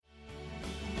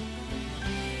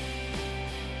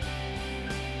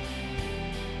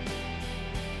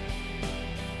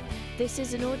This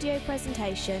is an audio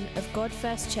presentation of God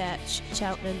First Church,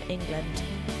 Cheltenham, England.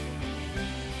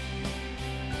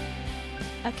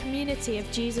 A community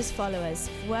of Jesus followers,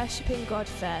 worshipping God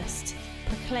first,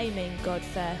 proclaiming God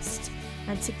first,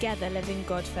 and together living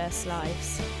God first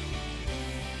lives.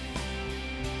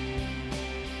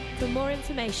 For more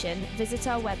information, visit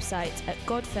our website at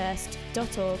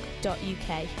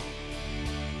godfirst.org.uk.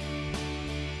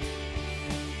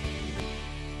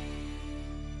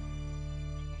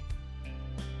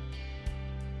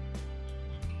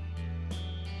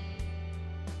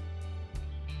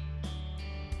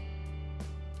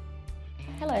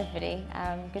 Hello everybody,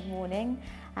 good morning.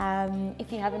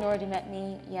 If you haven't already met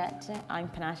me yet, I'm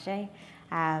Panache,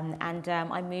 and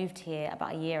I moved here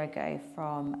about a year ago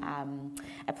from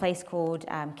a place called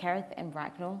Kerith in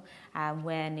Bracknell,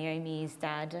 where Naomi's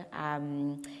dad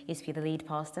used to be the lead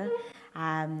pastor,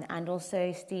 and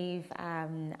also Steve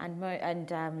and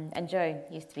Joe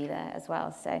used to be there as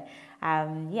well. So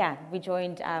we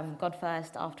joined God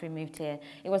First after we moved here.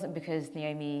 It wasn't because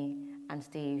Naomi and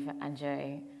Steve and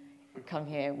Joe come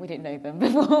here. We didn't know them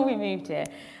before we moved here.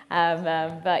 I'm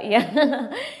a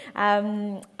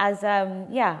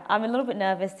little bit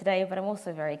nervous today, but I'm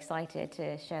also very excited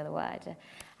to share the word.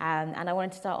 And I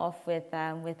wanted to start off with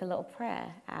a little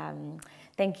prayer.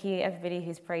 Thank you, everybody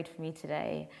who's prayed for me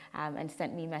today and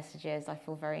sent me messages. I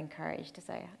feel very encouraged.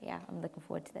 So, I'm looking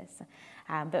forward to this.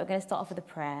 But we're going to start off with a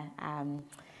prayer.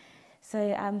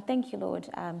 So thank you, Lord,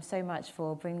 so much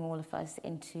for bringing all of us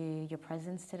into your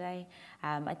presence today.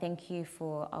 I thank you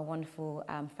for our wonderful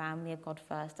family of God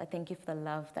First. I thank you for the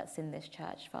love that's in this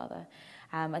church, Father.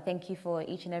 I thank you for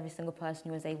each and every single person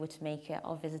who was able to make it,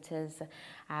 our visitors,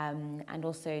 and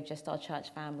also just our church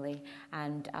family.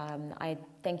 And I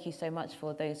thank you so much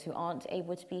for those who aren't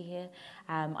able to be here.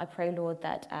 I pray, Lord,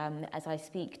 that as I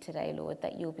speak today, Lord,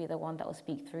 that you'll be the one that will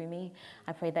speak through me.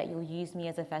 I pray that you'll use me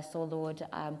as a vessel, Lord.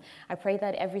 I pray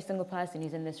that every single person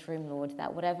who's in this room, Lord,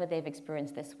 that whatever they've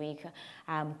experienced this week,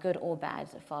 good or bad,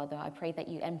 Father, I pray that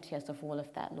you empty us of all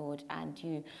of that, Lord, and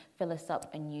you fill us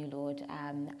up anew, Lord,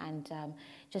 and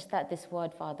just that this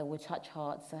word, Father, will touch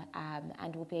hearts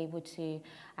and will be able to,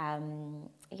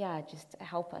 just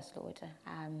help us, Lord.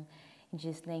 In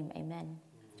Jesus' name, amen.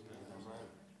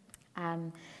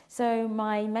 So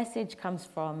my message comes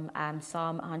from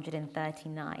Psalm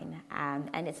 139,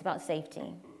 and it's about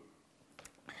safety.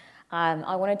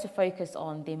 I wanted to focus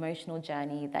on the emotional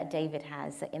journey that David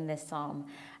has in this psalm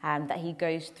that he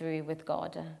goes through with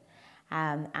God.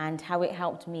 And how it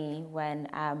helped me when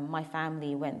my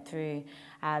family went through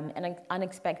an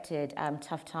unexpected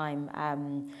tough time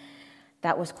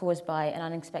that was caused by an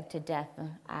unexpected death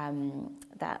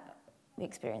that we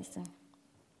experienced.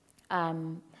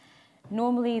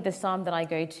 Normally, the psalm that I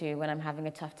go to when I'm having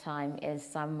a tough time is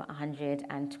Psalm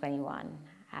 121.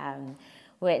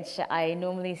 Which I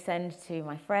normally send to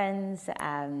my friends,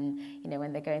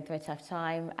 when they're going through a tough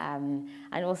time.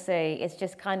 And also, it's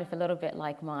just kind of a little bit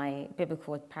like my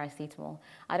biblical paracetamol.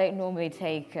 I don't normally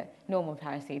take normal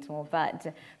paracetamol,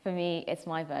 but for me, it's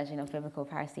my version of biblical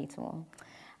paracetamol.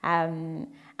 And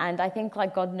I think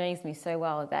like God knows me so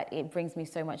well that it brings me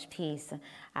so much peace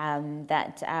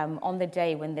that on the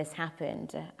day when this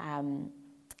happened,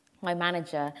 my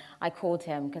manager, I called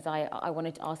him because I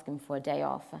wanted to ask him for a day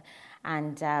off.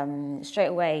 And straight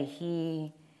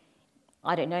away,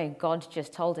 God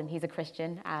just told him, he's a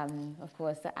Christian, of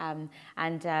course,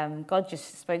 and God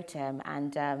just spoke to him,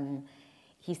 and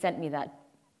he sent me that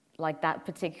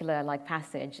particular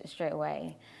passage straight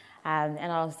away. And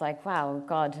I was like, wow,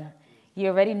 God, you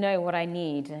already know what I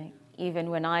need, even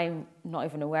when I'm not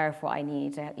even aware of what I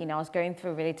need. I was going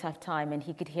through a really tough time, and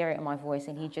he could hear it in my voice,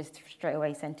 and he just straight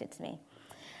away sent it to me.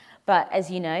 But as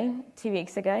you know, 2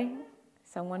 weeks ago,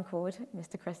 someone called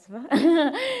Mr. Christopher,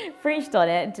 preached on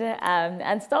it,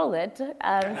 and stole it.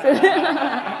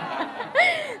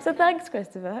 So thanks,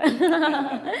 Christopher.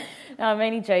 No, I'm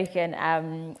only joking.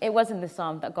 It wasn't the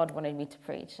psalm that God wanted me to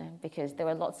preach, because there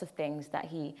were lots of things that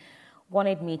he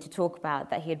wanted me to talk about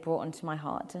that he had brought onto my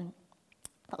heart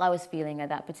that I was feeling at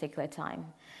that particular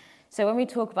time. So when we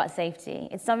talk about safety,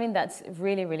 it's something that's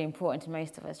really, really important to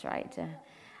most of us, right?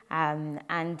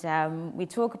 We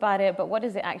talk about it, but what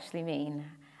does it actually mean?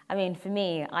 I mean, for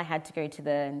me, I had to go to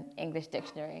the English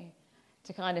dictionary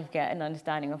to kind of get an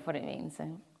understanding of what it means.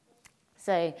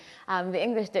 So the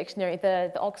English dictionary,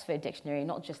 the Oxford Dictionary,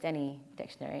 not just any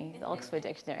dictionary, the Oxford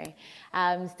Dictionary,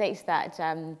 states that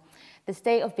the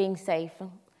state of being safe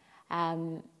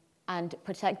and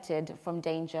protected from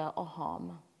danger or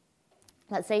harm.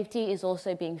 That safety is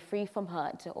also being free from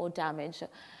hurt or damage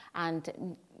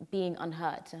and being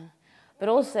unhurt. But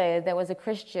also there was a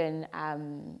Christian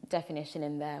definition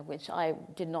in there, which I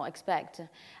did not expect.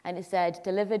 And it said,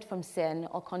 delivered from sin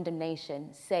or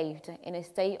condemnation, saved in a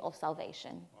state of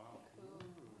salvation.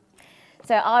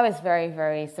 So I was very,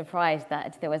 very surprised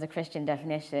that there was a Christian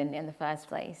definition in the first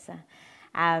place.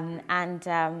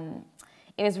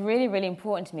 It was really, really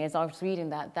important to me as I was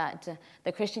reading that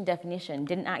the Christian definition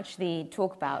didn't actually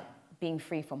talk about being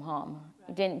free from harm.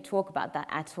 It didn't talk about that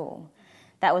at all.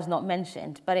 That was not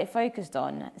mentioned, but it focused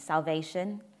on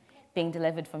salvation, being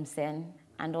delivered from sin,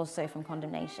 and also from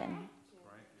condemnation.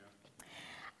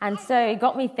 And so it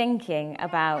got me thinking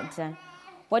about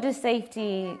what does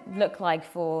safety look like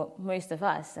for most of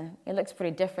us? It looks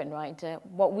pretty different, right?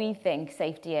 What we think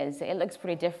safety is, it looks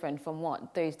pretty different from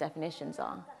what those definitions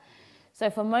are. So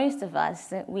for most of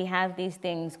us, we have these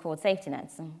things called safety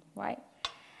nets, right?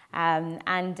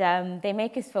 They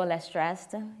make us feel less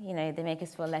stressed, they make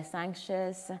us feel less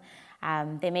anxious,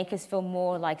 they make us feel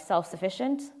more like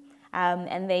self-sufficient,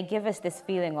 and they give us this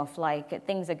feeling of like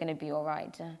things are going to be all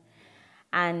right.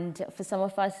 And for some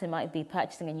of us, it might be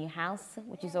purchasing a new house,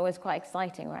 which is always quite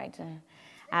exciting, right?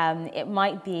 It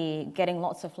might be getting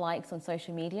lots of likes on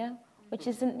social media, which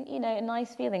is a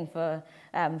nice feeling for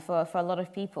a lot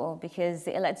of people, because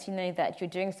it lets you know that you're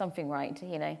doing something right.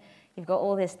 You've got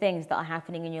all these things that are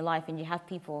happening in your life, and you have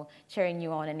people cheering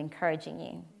you on and encouraging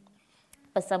you.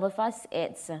 For some of us,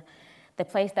 it's the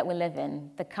place that we live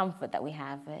in, the comfort that we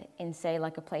have in, say,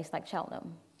 like a place like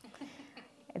Cheltenham.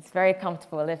 It's very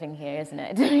comfortable living here, isn't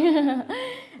it?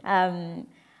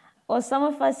 Or some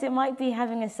of us, it might be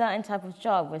having a certain type of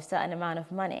job with a certain amount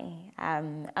of money,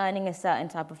 earning a certain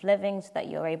type of living so that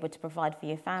you're able to provide for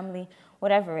your family,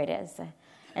 whatever it is.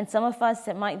 And some of us,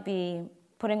 it might be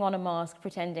putting on a mask,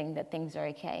 pretending that things are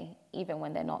okay, even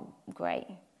when they're not great.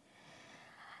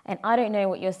 And I don't know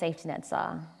what your safety nets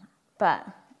are, but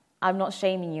I'm not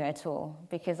shaming you at all,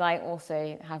 because I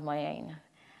also have my own.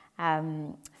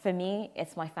 For me,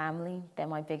 it's my family. They're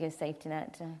my biggest safety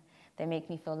net. They make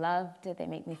me feel loved. They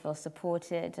make me feel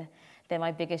supported. They're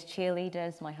my biggest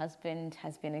cheerleaders. My husband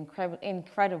has been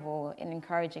incredible in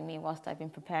encouraging me whilst I've been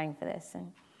preparing for this.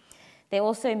 They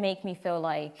also make me feel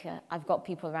like I've got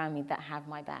people around me that have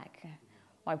my back.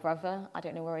 My brother, I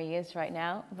don't know where he is right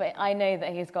now, but I know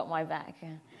that he's got my back.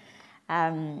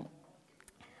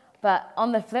 But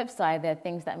on the flip side, there are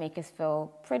things that make us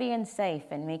feel pretty unsafe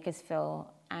and make us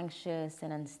feel anxious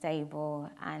and unstable,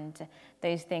 and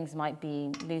those things might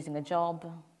be losing a job,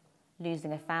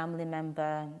 losing a family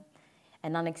member,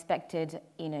 an unexpected,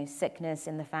 sickness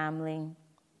in the family,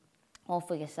 or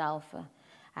for yourself,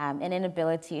 an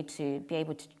inability to be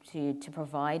able to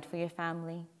provide for your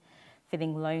family,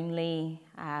 feeling lonely,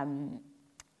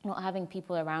 not having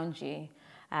people around you,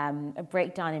 a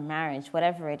breakdown in marriage,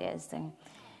 whatever it is. And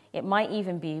it might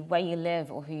even be where you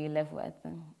live or who you live with.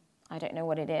 I don't know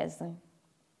what it is.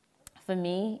 For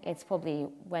me, it's probably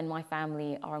when my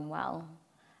family are unwell,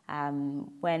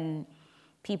 when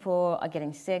people are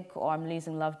getting sick or I'm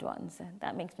losing loved ones.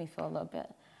 That makes me feel a little bit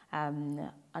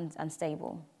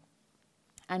unstable.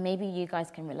 And maybe you guys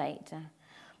can relate.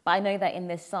 But I know that in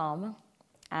this psalm,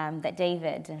 that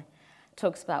David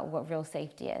talks about what real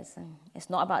safety is.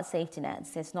 It's not about safety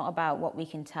nets. It's not about what we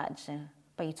can touch.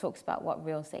 But he talks about what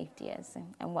real safety is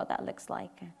and what that looks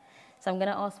like. So I'm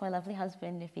going to ask my lovely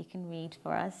husband if he can read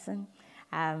for us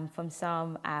from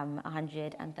Psalm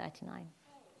 139.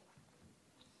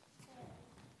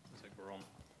 I think we're on.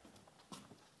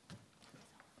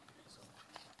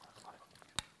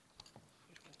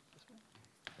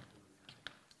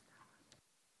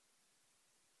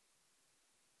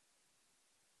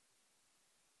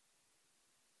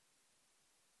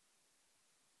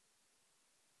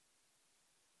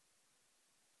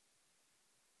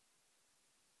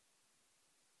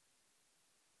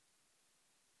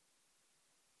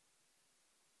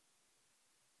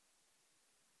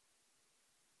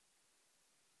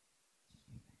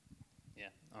 Yeah,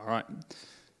 all right.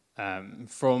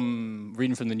 From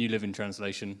reading from the New Living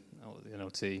Translation, or the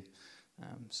NLT,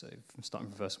 so from starting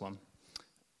from verse 1.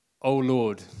 O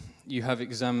Lord, you have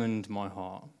examined my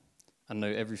heart and know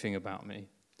everything about me.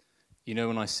 You know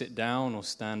when I sit down or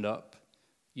stand up.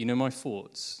 You know my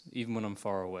thoughts, even when I'm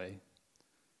far away.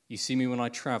 You see me when I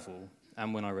travel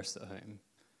and when I rest at home.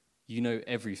 You know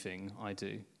everything I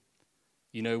do.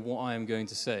 You know what I am going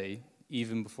to say,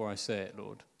 even before I say it,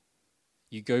 Lord.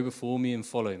 You go before me and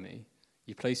follow me.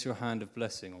 You place your hand of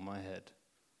blessing on my head.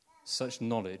 Such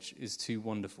knowledge is too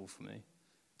wonderful for me,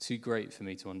 too great for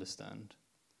me to understand.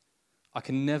 I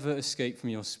can never escape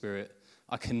from your spirit.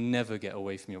 I can never get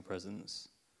away from your presence.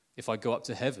 If I go up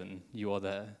to heaven, you are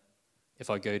there. If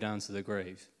I go down to the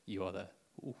grave, you are there.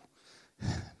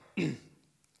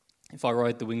 If I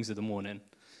ride the wings of the morning,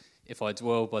 if I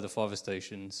dwell by the farther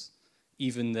stations,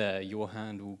 even there your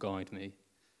hand will guide me,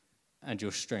 and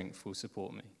your strength will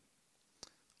support me.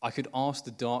 I could ask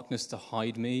the darkness to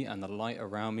hide me and the light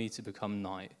around me to become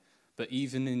night, but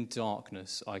even in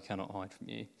darkness I cannot hide from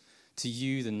you. To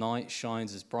you the night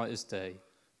shines as bright as day.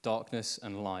 Darkness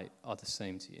and light are the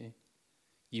same to you.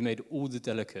 You made all the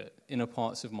delicate inner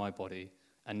parts of my body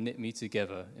and knit me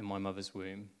together in my mother's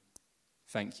womb.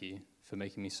 Thank you for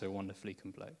making me so wonderfully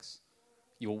complex.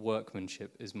 Your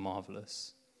workmanship is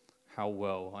marvelous. How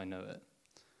well I know it.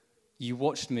 You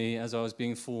watched me as I was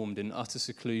being formed in utter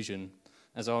seclusion,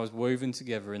 as I was woven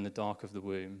together in the dark of the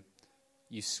womb.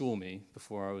 You saw me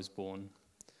before I was born.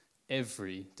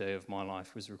 Every day of my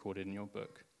life was recorded in your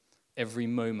book. Every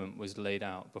moment was laid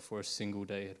out before a single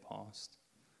day had passed.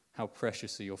 How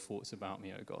precious are your thoughts about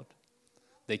me, O God.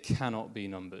 They cannot be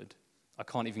numbered. I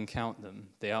can't even count them.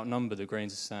 They outnumber the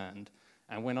grains of sand.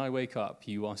 And when I wake up,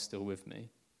 you are still with me.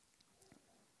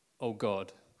 O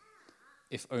God,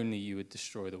 if only you would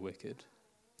destroy the wicked.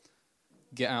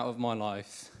 Get out of my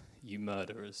life, you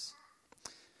murderers.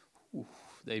 Ooh,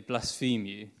 they blaspheme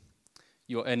you.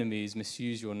 Your enemies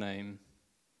misuse your name.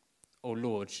 O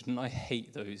Lord, shouldn't I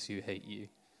hate those who hate you?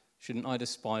 Shouldn't I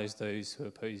despise those who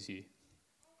oppose you?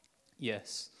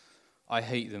 Yes, I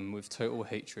hate them with total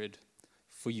hatred,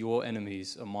 for your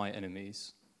enemies are my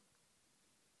enemies.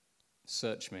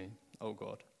 Search me, O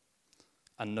God,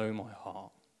 and know my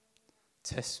heart.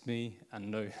 Test me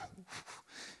and know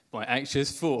my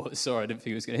anxious thoughts. Sorry, I didn't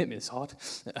think it was going to hit me this hard.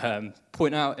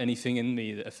 Point out anything in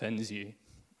me that offends you,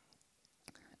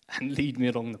 and lead me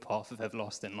along the path of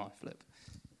everlasting life, Flip.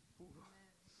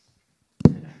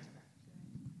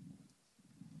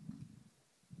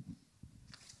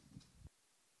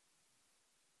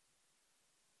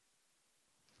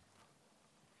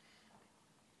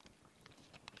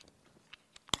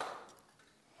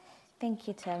 Thank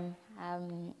you, Tim. I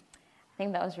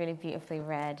think that was really beautifully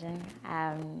read.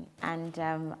 I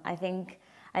think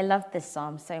I love this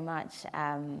psalm so much,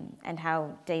 and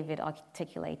how David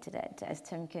articulated it. As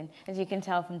you can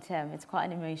tell from Tim, it's quite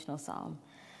an emotional psalm.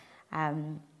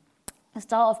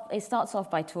 It starts off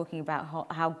by talking about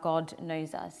how God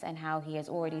knows us and how he has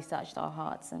already searched our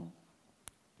hearts.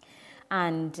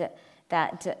 And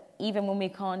that even when we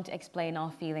can't explain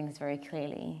our feelings very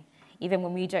clearly, even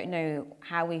when we don't know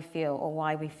how we feel or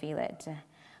why we feel it,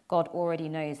 God already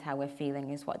knows how we're feeling,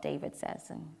 is what David says.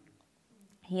 And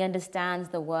he understands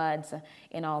the words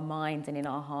in our minds and in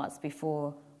our hearts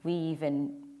before we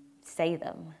even say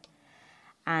them.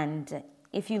 And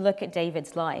if you look at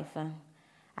David's life,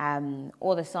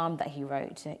 or the psalm that he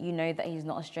wrote, you know that he's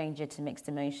not a stranger to mixed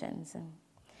emotions.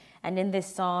 And in this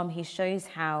psalm, he shows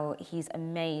how he's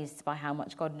amazed by how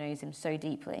much God knows him so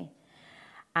deeply.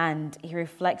 And he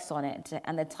reflects on it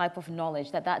and the type of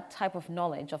knowledge, that type of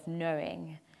knowledge of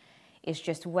knowing is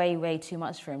just way, way too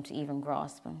much for him to even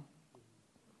grasp.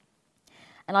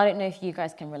 And I don't know if you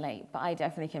guys can relate, but I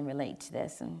definitely can relate to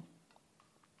this. And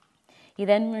he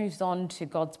then moves on to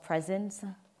God's presence.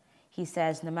 He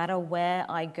says, no matter where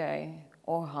I go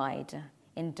or hide,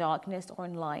 in darkness or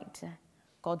in light,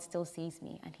 God still sees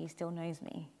me and he still knows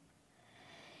me.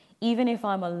 Even if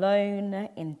I'm alone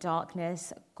in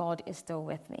darkness, God is still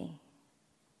with me.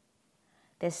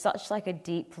 There's such like a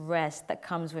deep rest that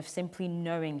comes with simply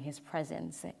knowing his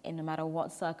presence in no matter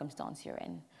what circumstance you're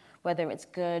in, whether it's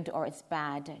good or it's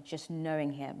bad, just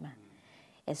knowing him.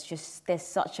 There's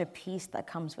such a peace that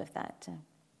comes with that.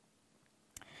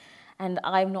 And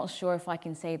I'm not sure if I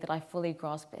can say that I fully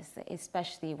grasp this,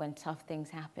 especially when tough things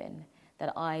happen,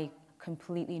 that I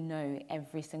completely know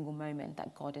every single moment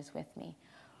that God is with me.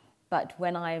 But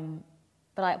I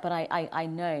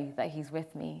know that he's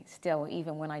with me still,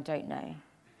 even when I don't know.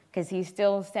 Because he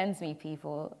still sends me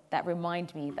people that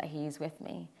remind me that he's with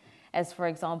me. As for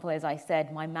example, as I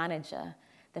said, my manager,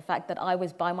 the fact that I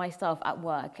was by myself at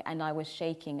work and I was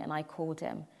shaking and I called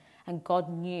him. And God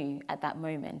knew at that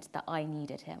moment that I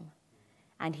needed him.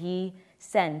 And he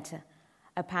sent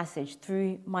a passage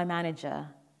through my manager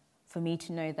for me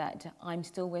to know that I'm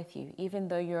still with you. Even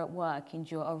though you're at work and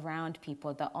you're around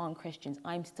people that aren't Christians,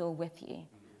 I'm still with you.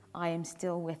 I am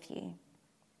still with you.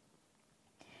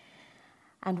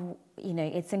 And,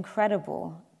 it's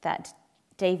incredible that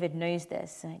David knows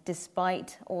this,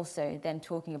 despite also then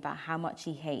talking about how much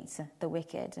he hates the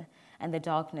wicked and the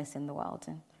darkness in the world.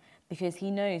 Because he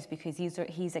knows, because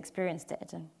he's experienced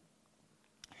it.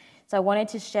 So I wanted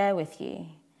to share with you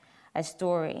a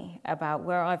story about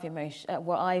where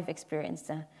I've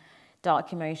experienced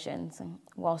dark emotions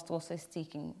whilst also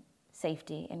seeking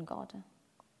safety in God.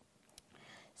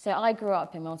 So I grew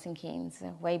up in Milton Keynes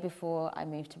way before I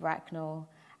moved to Bracknell.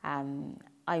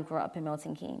 I grew up in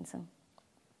Milton Keynes.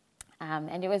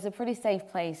 And it was a pretty safe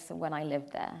place when I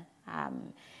lived there.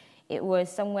 It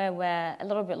was somewhere where, a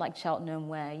little bit like Cheltenham,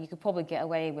 where you could probably get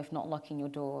away with not locking your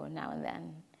door now and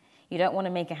then. You don't want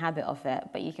to make a habit of it,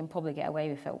 but you can probably get away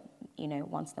with it,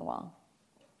 once in a while.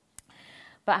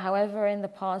 But however, in the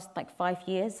past 5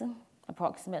 years,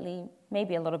 approximately,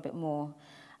 maybe a little bit more,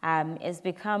 it's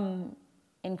become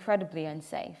incredibly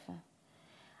unsafe.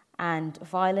 And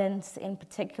violence, in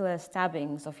particular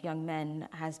stabbings of young men,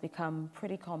 has become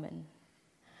pretty common.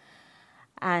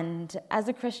 And as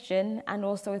a Christian, and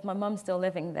also with my mum still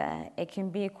living there, it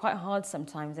can be quite hard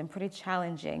sometimes and pretty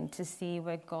challenging to see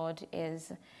where God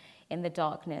is in the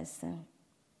darkness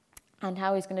and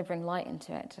how he's going to bring light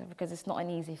into it, because it's not an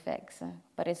easy fix,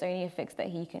 but it's only a fix that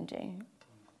he can do.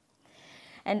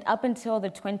 And up until the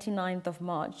 29th of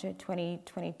March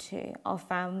 2022, our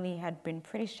family had been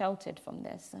pretty sheltered from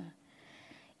this.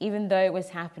 Even though it was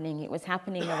happening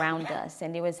around us,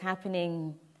 and it was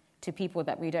happening to people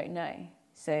that we don't know.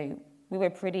 So we were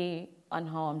pretty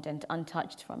unharmed and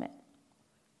untouched from it.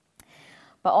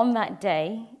 But on that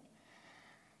day,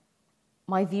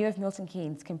 my view of Milton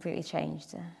Keynes completely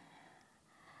changed.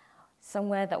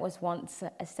 Somewhere that was once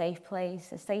a safe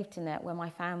place, a safety net where my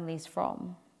family's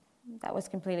from, that was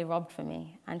completely robbed from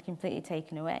me and completely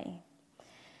taken away.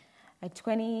 A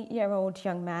 20-year-old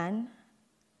young man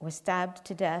was stabbed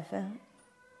to death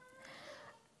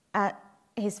at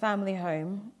his family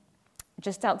home,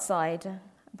 just outside,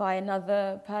 by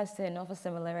another person of a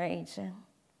similar age.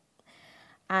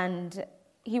 And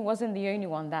he wasn't the only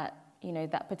one that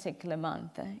particular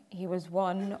month. He was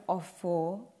one of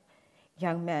 4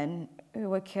 young men who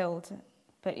were killed,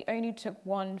 but it only took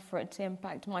one for it to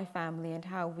impact my family and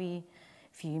how we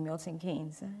view Milton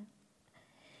Keynes.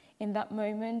 In that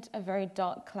moment, a very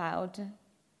dark cloud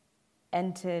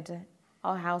entered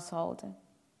our household.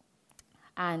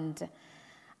 And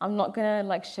I'm not going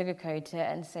to sugarcoat it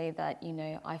and say that,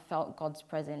 I felt God's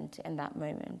presence in that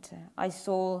moment. I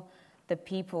saw the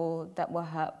people that were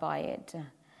hurt by it,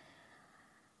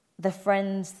 the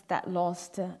friends that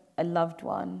lost a loved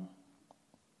one.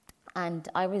 And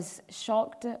I was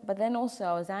shocked, but then also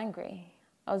I was angry.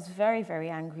 I was very, very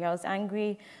angry. I was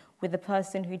angry with the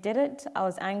person who did it. I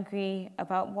was angry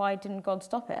about why didn't God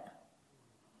stop it.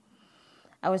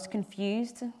 I was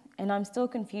confused, and I'm still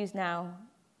confused now,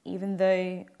 even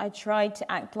though I tried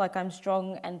to act like I'm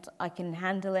strong and I can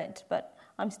handle it, but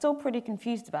I'm still pretty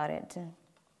confused about it.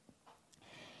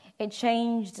 It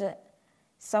changed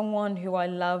someone who I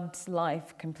loved's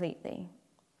life completely,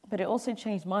 but it also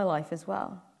changed my life as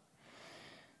well.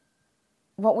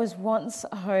 What was once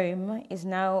a home is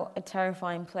now a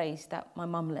terrifying place that my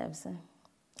mum lives.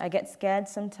 I get scared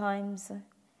sometimes.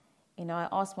 I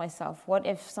ask myself, what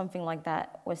if something like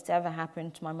that was to ever happen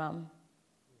to my mum?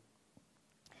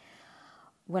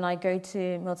 When I go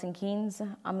to Milton Keynes,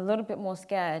 I'm a little bit more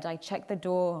scared. I check the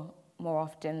door more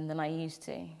often than I used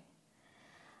to.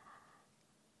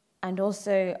 And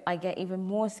also, I get even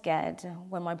more scared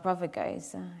when my brother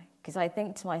goes, because I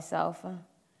think to myself,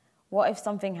 what if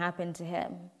something happened to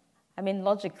him?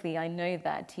 Logically, I know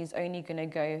that he's only going to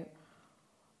go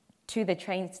to the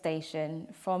train station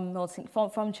from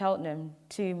Cheltenham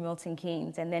to Milton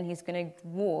Keynes, and then he's going to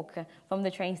walk from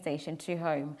the train station to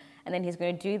home, and then he's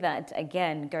going to do that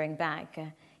again going back.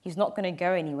 He's not going to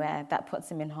go anywhere that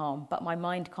puts him in harm, but my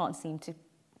mind can't seem to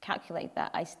calculate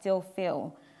that. I still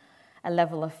feel a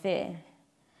level of fear.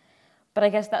 But I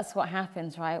guess that's what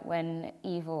happens, right, when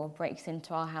evil breaks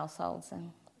into our households,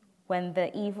 and when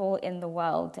the evil in the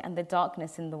world and the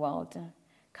darkness in the world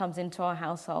comes into our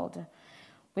household.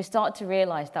 We start to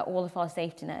realize that all of our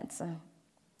safety nets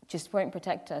just won't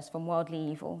protect us from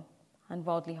worldly evil and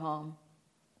worldly harm.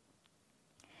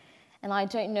 And I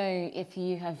don't know if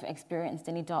you have experienced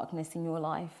any darkness in your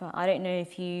life. I don't know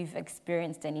if you've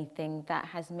experienced anything that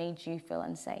has made you feel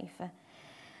unsafe.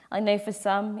 I know for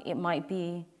some it might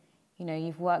be,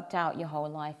 you've worked out your whole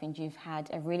life and you've had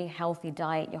a really healthy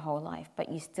diet your whole life, but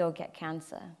you still get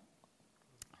cancer.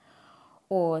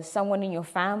 Or someone in your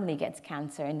family gets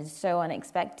cancer and it's so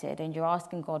unexpected, and you're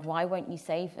asking God, why won't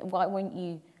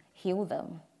you heal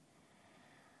them?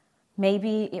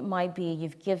 Maybe it might be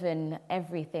you've given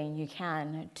everything you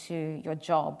can to your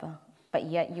job, but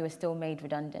yet you are still made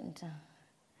redundant,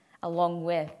 along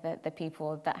with the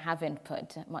people that haven't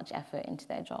put much effort into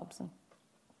their jobs.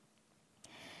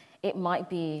 It might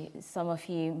be some of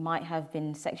you might have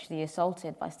been sexually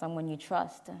assaulted by someone you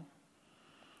trust,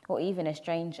 or even a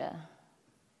stranger.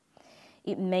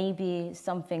 It may be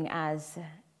something as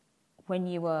when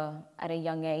you were at a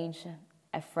young age,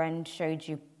 a friend showed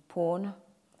you porn,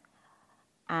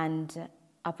 and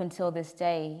up until this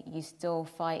day, you're still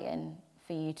fighting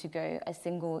for you to go a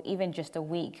single, even just a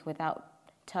week without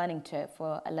turning to it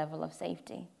for a level of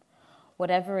safety.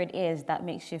 Whatever it is that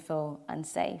makes you feel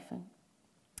unsafe.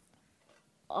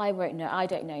 I won't know, I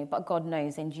don't know, but God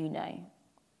knows and you know.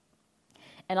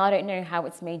 And I don't know how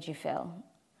it's made you feel.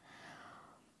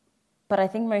 But I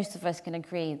think most of us can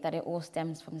agree that it all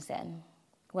stems from sin.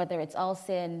 Whether it's our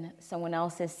sin, someone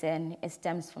else's sin, it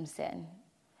stems from sin.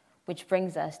 Which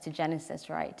brings us to Genesis,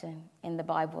 right? In the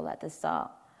Bible at the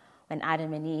start, when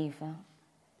Adam and Eve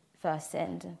first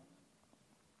sinned.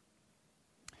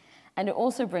 And it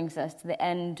also brings us to the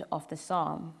end of the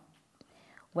Psalm,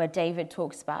 where David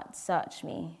talks about, search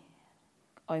me,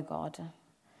 O God,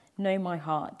 know my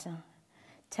heart,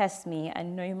 test me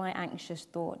and know my anxious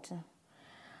thought.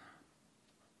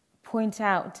 Point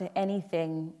out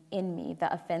anything in me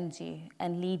that offends you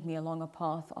and lead me along a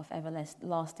path of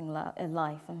everlasting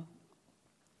life.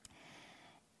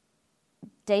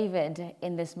 David,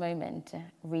 in this moment,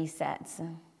 resets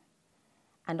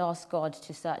and asks God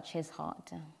to search his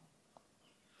heart,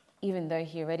 even though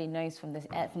he already knows from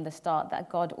the start that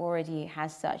God already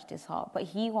has searched his heart. But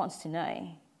he wants to know.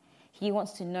 He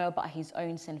wants to know about his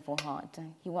own sinful heart.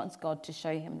 He wants God to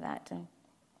show him that.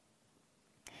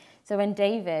 So when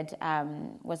David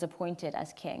was appointed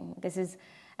as king, this is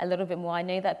a little bit more. I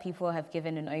know that people have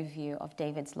given an overview of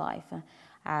David's life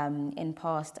in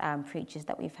past preachers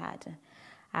that we've had.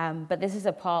 But this is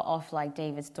a part of like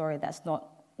David's story that's not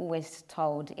always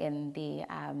told in the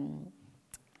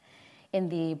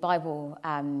Bible,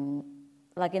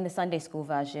 like in the Sunday school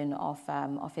version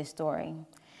of his story.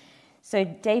 So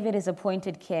David is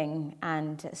appointed king,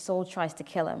 and Saul tries to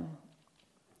kill him.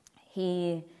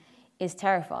 He is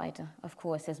terrified, of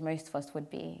course, as most of us would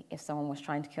be if someone was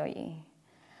trying to kill you.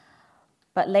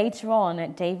 But later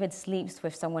on, David sleeps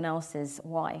with someone else's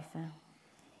wife.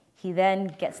 He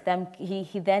then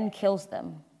he then kills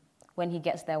them when he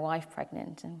gets their wife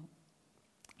pregnant.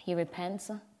 He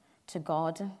repents to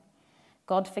God.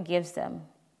 God forgives them.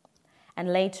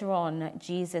 And later on,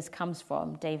 Jesus comes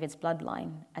from David's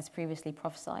bloodline, as previously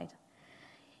prophesied.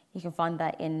 You can find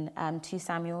that in 2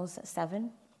 Samuel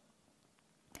 7.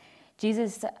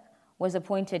 Jesus was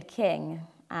appointed king,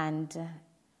 and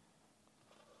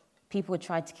people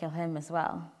tried to kill him as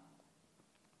well.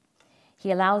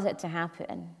 He allows it to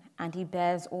happen, and he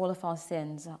bears all of our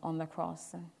sins on the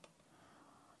cross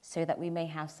so that we may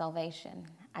have salvation,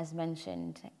 as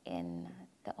mentioned in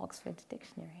the Oxford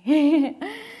Dictionary,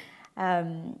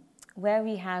 where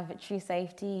we have true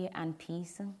safety and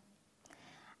peace.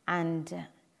 And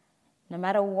no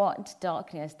matter what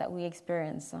darkness that we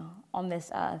experience on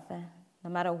this earth, no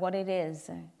matter what it is,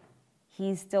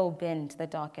 he's still been to the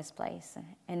darkest place.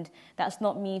 And that's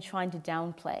not me trying to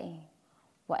downplay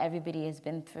what everybody has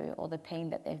been through or the pain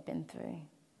that they've been through.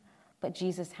 But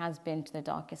Jesus has been to the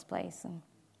darkest place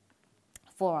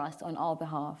for us on our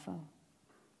behalf.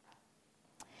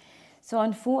 So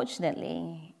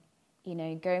unfortunately,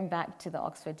 going back to the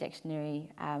Oxford Dictionary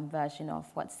version of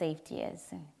what safety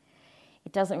is,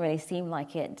 it doesn't really seem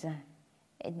like it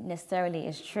necessarily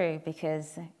is true,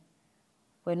 because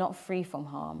we're not free from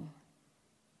harm.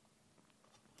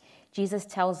 Jesus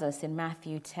tells us in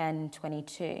Matthew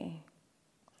 10:22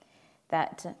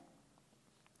 that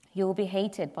you will be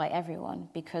hated by everyone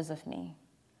because of me,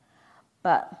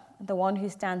 but the one who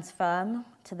stands firm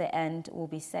to the end will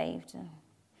be saved.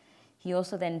 He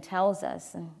also then tells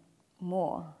us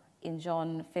more in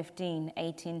John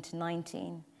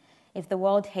 15:18-19. If the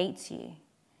world hates you,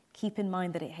 keep in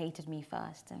mind that it hated me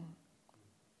first.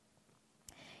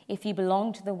 If you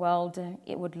belong to the world,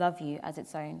 it would love you as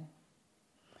its own.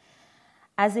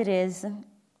 As it is,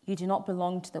 you do not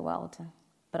belong to the world,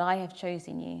 but I have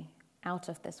chosen you out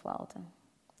of this world.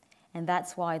 And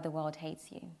that's why the world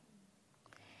hates you.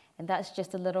 And that's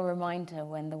just a little reminder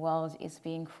when the world is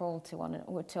being cruel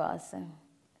to us.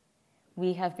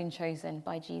 We have been chosen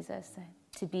by Jesus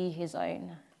to be his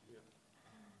own.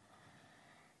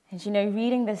 And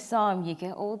reading this psalm, you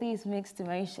get all these mixed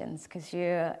emotions, because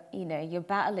you're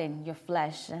battling your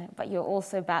flesh, but you're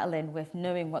also battling with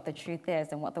knowing what the truth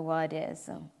is and what the word is.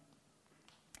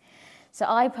 So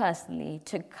I personally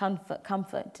took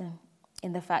comfort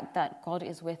in the fact that God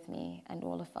is with me and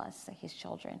all of us, his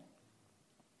children.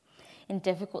 In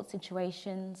difficult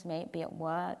situations, may it be at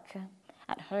work,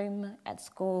 at home, at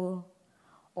school,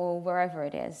 or wherever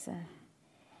it is,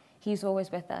 he's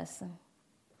always with us.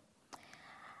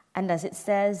 And as it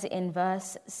says in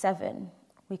verse 7,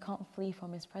 we can't flee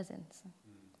from his presence.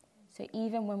 So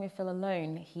even when we feel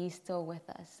alone, he's still with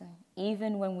us.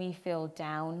 Even when we feel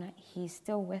down, he's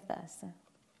still with us.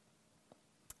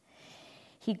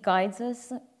 He guides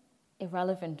us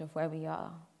irrelevant of where we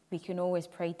are. We can always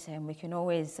pray to him. We can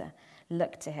always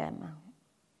look to him.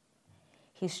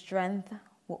 His strength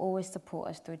will always support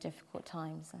us through difficult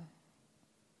times.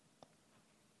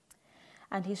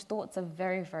 And his thoughts are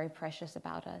very, very precious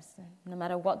about us. No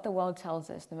matter what the world tells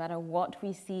us, no matter what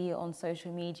we see on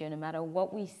social media, no matter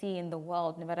what we see in the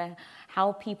world, no matter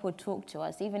how people talk to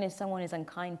us, even if someone is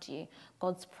unkind to you,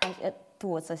 God's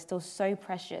thoughts are still so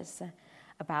precious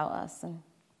about us.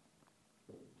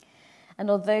 And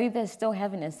although there's still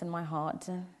heaviness in my heart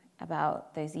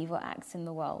about those evil acts in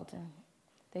the world,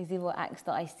 those evil acts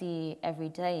that I see every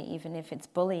day, even if it's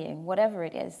bullying, whatever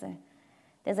it is,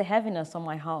 there's a heaviness on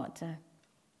my heart.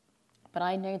 But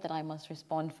I know that I must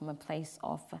respond from a place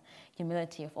of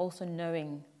humility, of also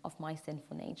knowing of my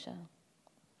sinful nature.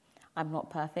 I'm not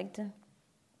perfect.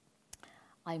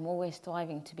 I'm always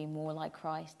striving to be more like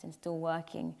Christ and still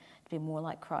working to be more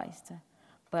like Christ.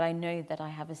 But I know that I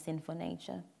have a sinful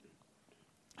nature.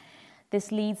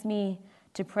 This leads me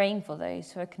to praying for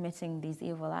those who are committing these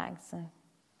evil acts,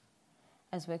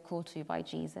 as we're called to by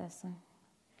Jesus.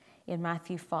 In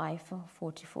Matthew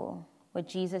 5:44, where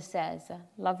Jesus says,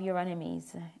 love your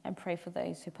enemies and pray for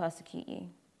those who persecute you.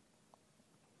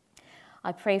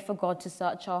 I pray for God to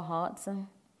search our hearts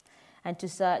and to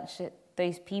search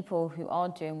those people who are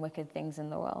doing wicked things in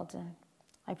the world.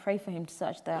 I pray for him to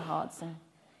search their hearts,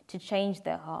 to change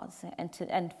their hearts,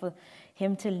 and for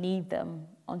him to lead them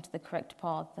onto the correct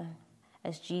path,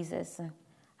 as Jesus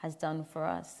has done for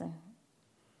us,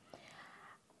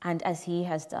 and as he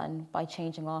has done by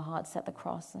changing our hearts at the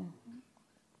cross.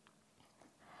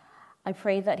 I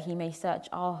pray that he may search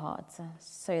our hearts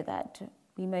so that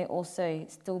we may also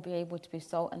still be able to be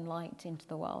salt and light into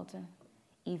the world,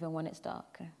 even when it's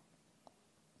dark.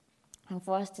 And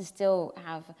for us to still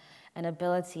have an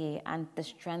ability and the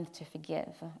strength to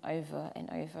forgive over and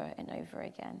over and over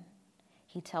again.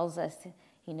 He tells us,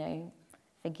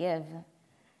 forgive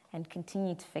and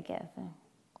continue to forgive.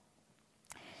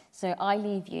 So I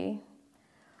leave you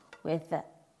with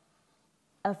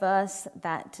a verse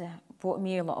that brought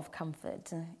me a lot of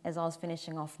comfort as I was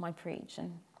finishing off my preach,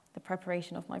 the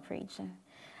preparation of my preach.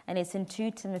 And it's in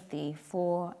 2 Timothy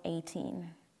 4:18.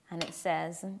 And it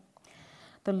says,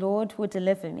 the Lord will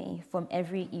deliver me from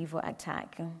every evil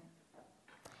attack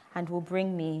and will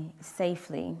bring me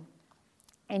safely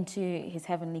into his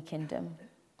heavenly kingdom.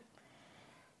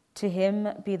 To him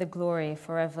be the glory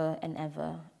forever and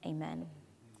ever. Amen.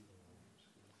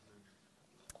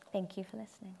 Thank you for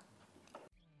listening.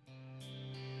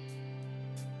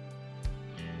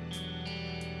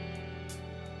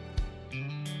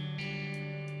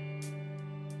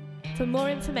 For more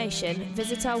information,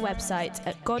 visit our website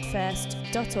at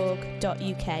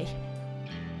godfirst.org.uk.